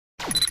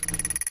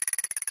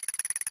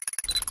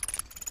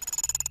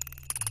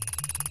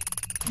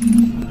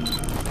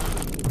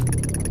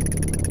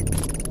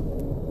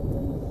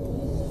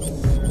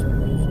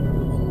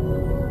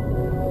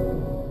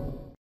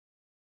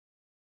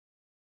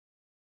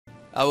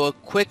I will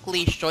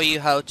quickly show you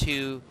how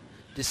to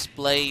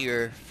display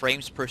your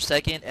frames per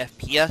second,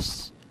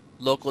 FPS,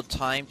 local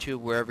time to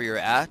wherever you're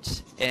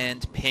at,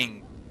 and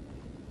ping.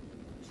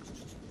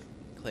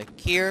 Click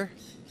here,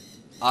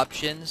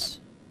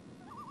 options,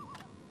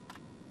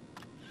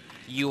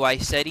 UI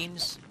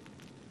settings,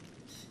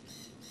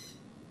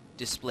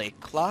 display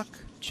clock,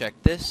 check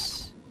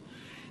this,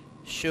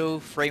 show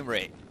frame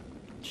rate,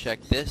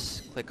 check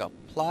this, click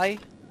apply.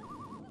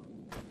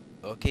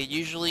 Okay,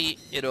 usually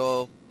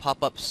it'll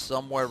pop up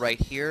somewhere right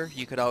here.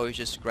 You could always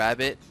just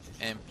grab it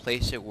and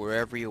place it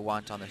wherever you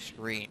want on the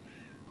screen.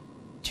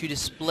 To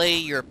display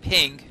your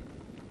ping,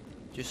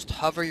 just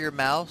hover your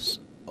mouse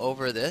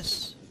over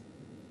this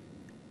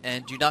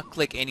and do not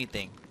click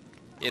anything.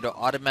 It'll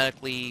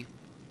automatically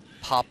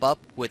pop up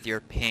with your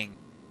ping.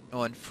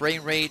 On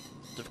frame rate,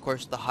 of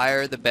course, the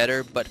higher the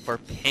better, but for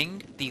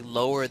ping, the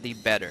lower the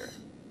better.